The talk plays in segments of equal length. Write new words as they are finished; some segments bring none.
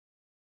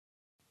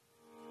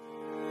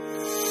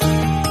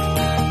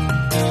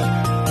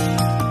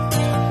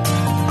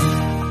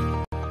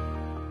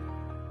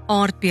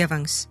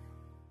Aardbewings.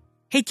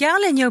 Het jy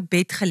al in jou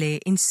bed gelê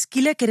en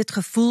skielik het dit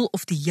gevoel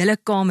of die hele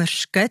kamer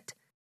skud?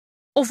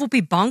 Of op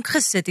die bank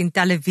gesit en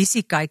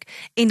televisie kyk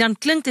en dan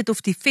klink dit of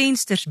die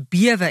vensters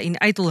bewe en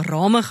uitel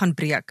rame gaan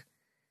breek?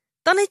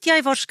 Dan het jy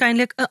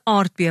waarskynlik 'n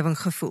aardbewing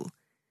gevoel.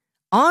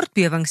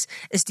 Aardbewings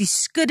is die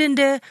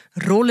skuddende,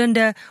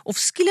 rollende of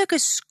skielike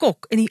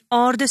skok in die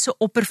aarde se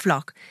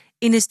oppervlak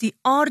en is die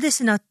aarde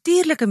se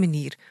natuurlike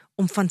manier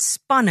om van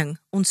spanning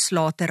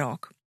ontslae te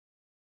raak.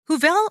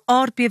 Hoewel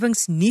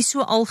aardbewings nie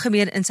so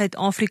algemeen in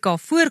Suid-Afrika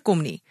voorkom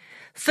nie,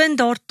 vind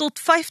daar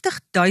tot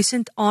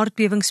 50.000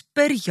 aardbewings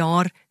per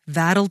jaar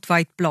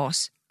wêreldwyd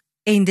plaas.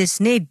 En dis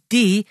net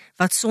die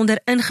wat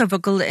sonder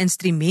ingewikkelde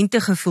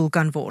instrumente gevoel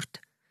kan word.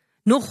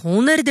 Nog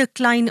honderde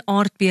klein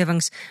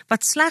aardbewings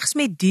wat slegs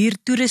met duur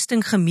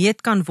toerusting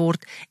gemeet kan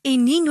word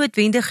en nie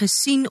noodwendig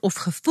gesien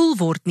of gevoel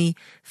word nie,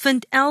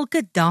 vind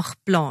elke dag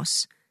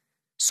plaas.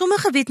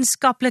 Sommige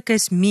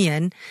wetenskaplikes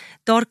meen,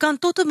 daar kan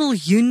tot 1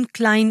 miljoen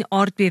klein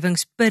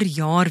aardbewings per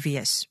jaar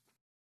wees.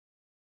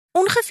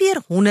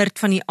 Ongeveer 100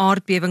 van die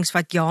aardbewings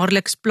wat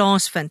jaarliks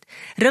plaasvind,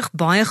 rig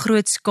baie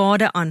groot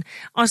skade aan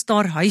as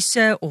daar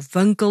huise of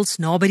winkels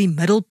naby die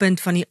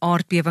middelpunt van die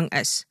aardbewing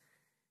is.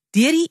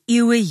 Deur die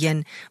eeue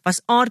heen was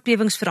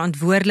aardbewings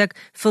verantwoordelik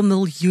vir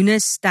miljoene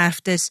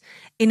sterftes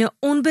en 'n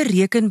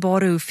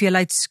onberekenbare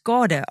hoeveelheid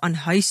skade aan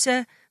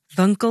huise,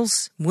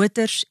 winkels,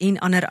 motors en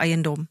ander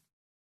eiendom.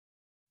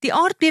 Die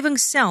aardbewing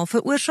self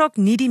veroorsaak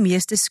nie die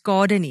meeste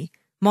skade nie,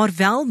 maar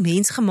wel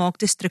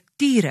mensgemaakte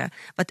strukture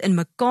wat in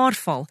mekaar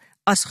val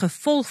as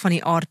gevolg van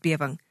die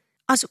aardbewing,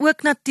 as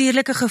ook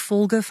natuurlike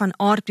gevolge van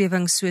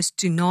aardbewings soos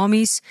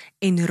tsunamies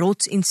en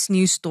rots- en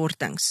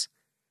sneeustortings.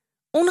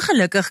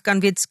 Ongelukkig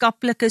kan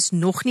wetenskaplikes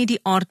nog nie die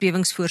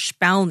aardbewings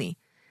voorspel nie.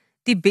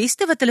 Die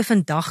beste wat hulle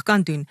vandag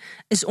kan doen,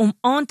 is om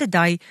aan te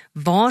dui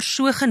waar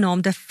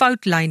sogenaamde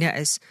foutlyne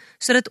is,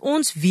 sodat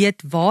ons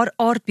weet waar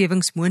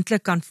aardbewings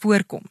moontlik kan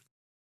voorkom.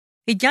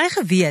 Het jy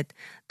geweet,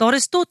 daar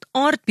is tot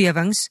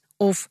aardbewings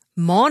of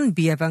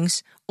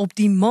maanbewings op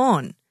die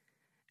maan?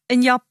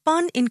 In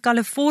Japan en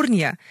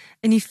Kalifornië,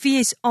 in die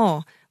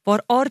VSA,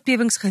 waar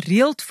aardbewings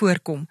gereeld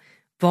voorkom,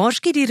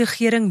 waarsku die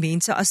regering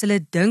mense as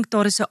hulle dink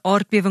daar is 'n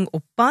aardbewing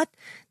op pad,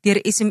 deur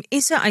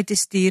SMS'e uit te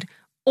stuur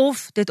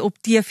of dit op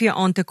TV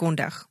aan te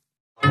kondig.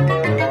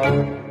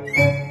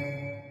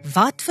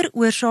 Wat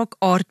veroorsaak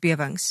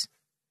aardbewings?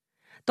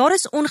 Daar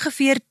is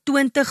ongeveer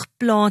 20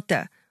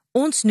 plate,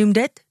 ons noem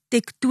dit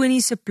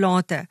tektoniese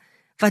plate,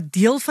 wat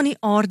deel van die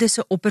aarde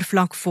se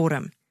oppervlak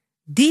vorm.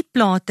 Die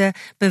plate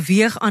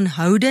beweeg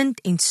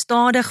aanhoudend en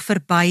stadig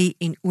verby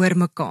en oor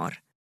mekaar.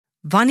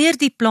 Wanneer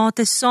die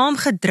plate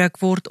saamgedruk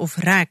word of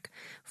rek,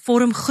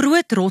 vorm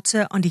groot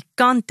rotse aan die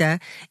kante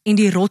en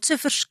die rotse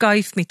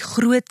verskuif met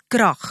groot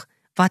krag,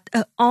 wat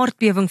 'n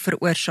aardbewing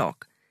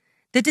veroorsaak.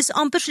 Dit is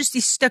amper soos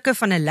die stukke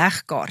van 'n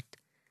legkaart.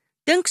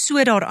 Dink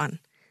so daaraan.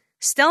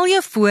 Stel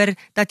jou voor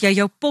dat jy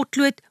jou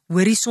potlood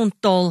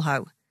horisontaal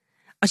hou.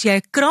 As jy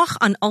 'n krag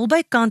aan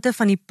albei kante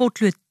van die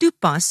potlood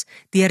toepas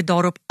deur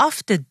daarop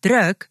af te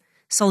druk,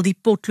 sal die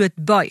potlood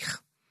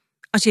buig.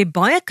 As jy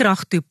baie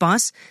krag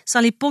toepas,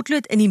 sal die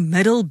potlood in die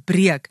middel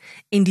breek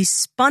en die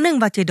spanning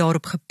wat jy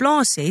daarop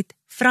geplaas het,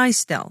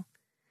 vrystel.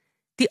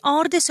 Die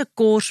aarde se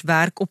kors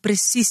werk op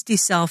presies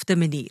dieselfde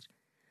manier.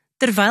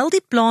 Terwyl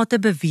die plate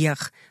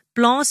beweeg,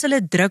 plaas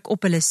hulle druk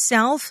op hulle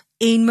self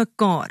en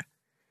mekaar.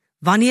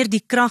 Wanneer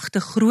die krag te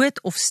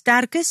groot of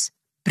sterk is,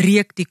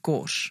 breek die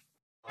kors.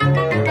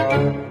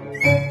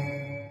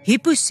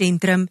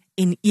 Hyposentrum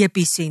en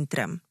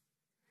episentrum.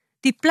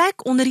 Die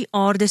plek onder die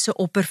aarde se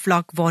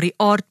oppervlak waar die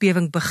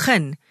aardbewing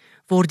begin,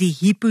 word die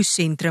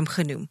hyposentrum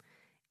genoem,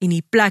 en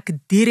die plek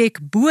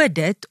direk bo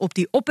dit op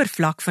die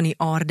oppervlak van die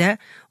aarde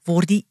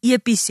word die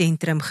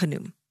episentrum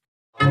genoem.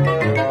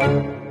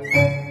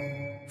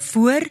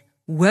 Voor,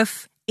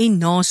 hoof en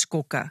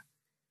naskokke.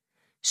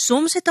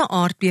 Soms het 'n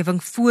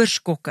aardbewing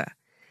voorskokke.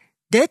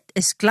 Dit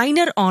is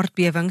kleiner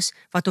aardbewings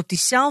wat op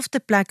dieselfde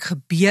plek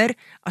gebeur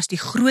as die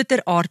groter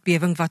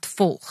aardbewing wat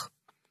volg.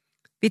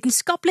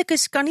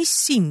 Wetenskaplikes kan nie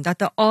sien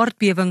dat 'n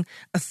aardbewing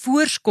 'n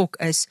voorskok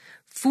is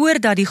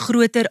voordat die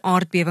groter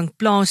aardbewing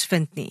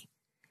plaasvind nie.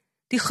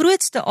 Die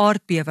grootste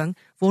aardbewing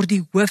word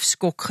die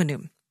hoofskok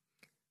genoem.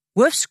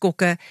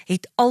 Hoofskokke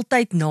het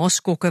altyd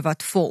naskokke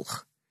wat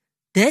volg.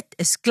 Dit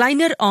is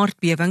kleiner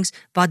aardbewings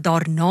wat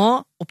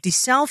daarna op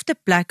dieselfde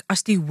plek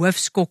as die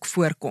hoofskok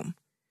voorkom.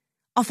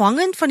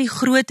 Afhangend van die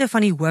grootte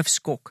van die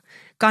hoofskok,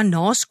 kan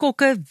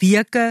naskokke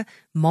weke,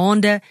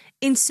 maande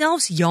en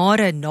selfs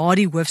jare na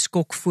die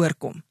hoofskok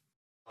voorkom.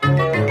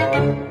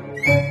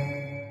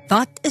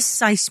 Wat is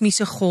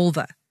seismiese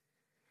golwe?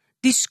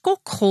 Die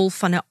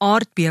skokgolf van 'n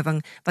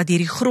aardbewing wat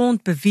deur die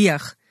grond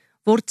beweeg,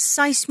 word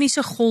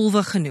seismiese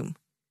golwe genoem.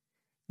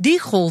 Die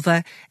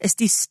golwe is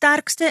die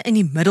sterkste in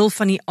die middel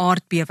van die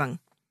aardbewing.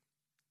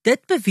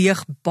 Dit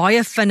beweeg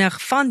baie vinnig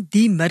van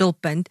die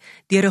middelpunt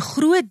deur 'n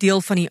groot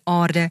deel van die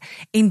aarde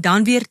en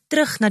dan weer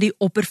terug na die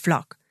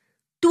oppervlak,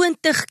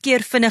 20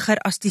 keer vinniger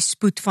as die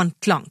spoed van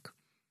klank.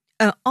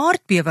 'n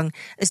Aardbewing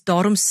is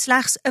daarom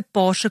slegs 'n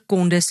paar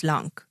sekondes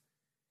lank.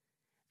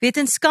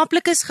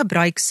 Wetenskaplikes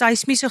gebruik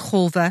seismiese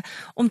golwe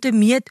om te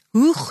meet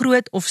hoe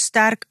groot of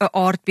sterk 'n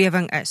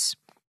aardbewing is.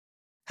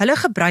 Hulle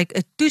gebruik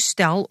 'n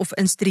toestel of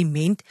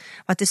instrument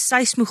wat 'n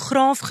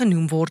seismograaf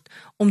genoem word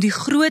om die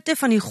grootte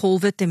van die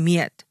golwe te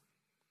meet.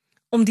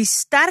 Om die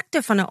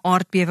sterkte van 'n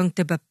aardbewing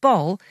te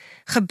bepaal,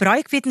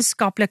 gebruik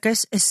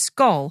wetenskaplikes 'n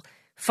skaal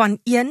van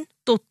 1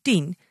 tot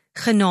 10,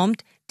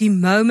 genaamd die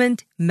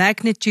Moment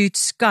Magnitude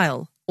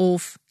Scale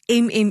of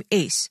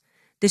MMS,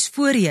 dis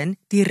voorheen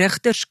die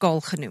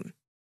Richterskaal genoem.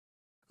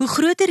 Hoe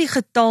groter die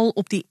getal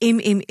op die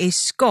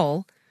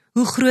MMS-skaal,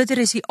 hoe groter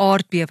is die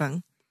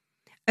aardbewing.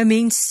 'n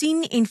Mens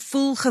sien en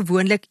voel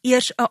gewoonlik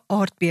eers 'n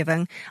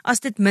aardbewing as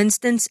dit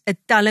minstens 'n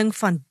telling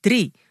van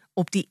 3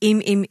 op die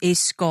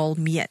MMS-skaal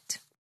meet.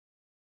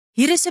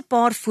 Hier is 'n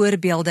paar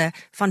voorbeelde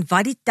van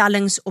wat die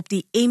tellings op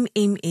die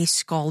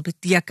MMS-skaal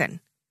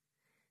beteken.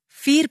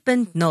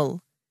 4.0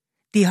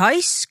 Die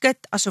huis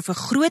skud asof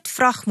 'n groot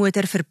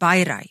vragmotor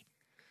verbyry.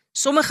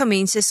 Sommige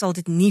mense sal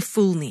dit nie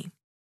voel nie.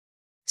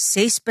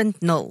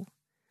 6.0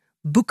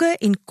 Boeke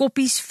en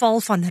koppies val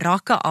van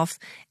rakke af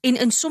en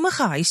in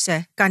sommige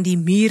huise kan die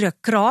mure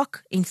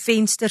kraak en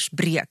vensters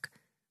breek.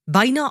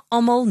 Byna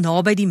almal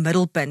naby die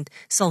middelpunt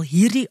sal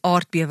hierdie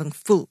aardbewing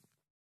voel.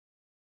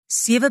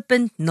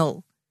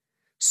 7.0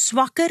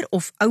 Swakker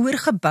of ouer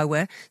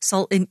geboue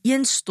sal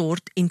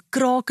ineenstort en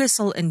krake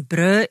sal in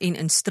brûe en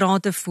in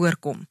strate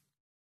voorkom.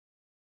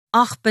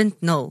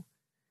 8.0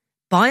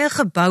 Baie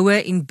geboue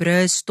en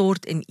brûe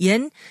stort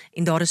ineen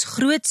en daar is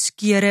groot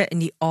skeure in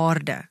die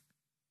aarde.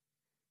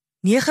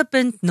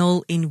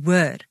 9.0 en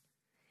hoër.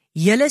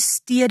 Hele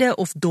stede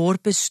of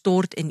dorpe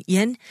stort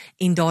ineen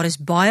en daar is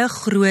baie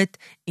groot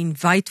en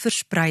wyd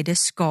verspreide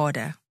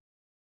skade.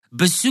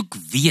 Besoek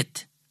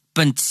weet.co.za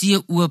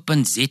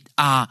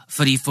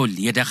vir die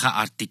volledige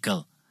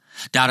artikel.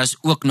 Daar is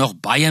ook nog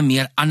baie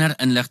meer ander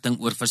inligting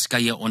oor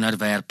verskeie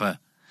onderwerpe.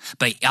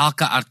 By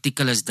elke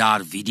artikel is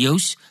daar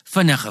video's,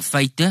 vinnige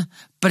feite,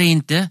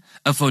 prente,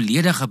 'n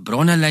volledige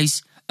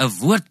bronnelys, 'n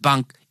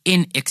woordbank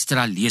en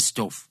ekstra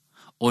leesstof.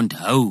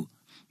 Onthou,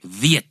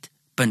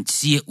 weet.co.za.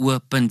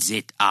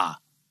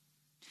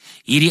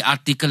 Hierdie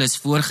artikel is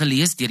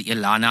voorgelees deur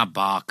Elana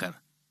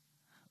Baker.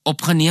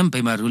 Opgeneem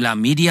by Marula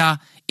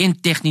Media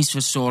en tegnies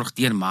versorg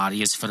deur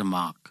Marius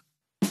Vermaak.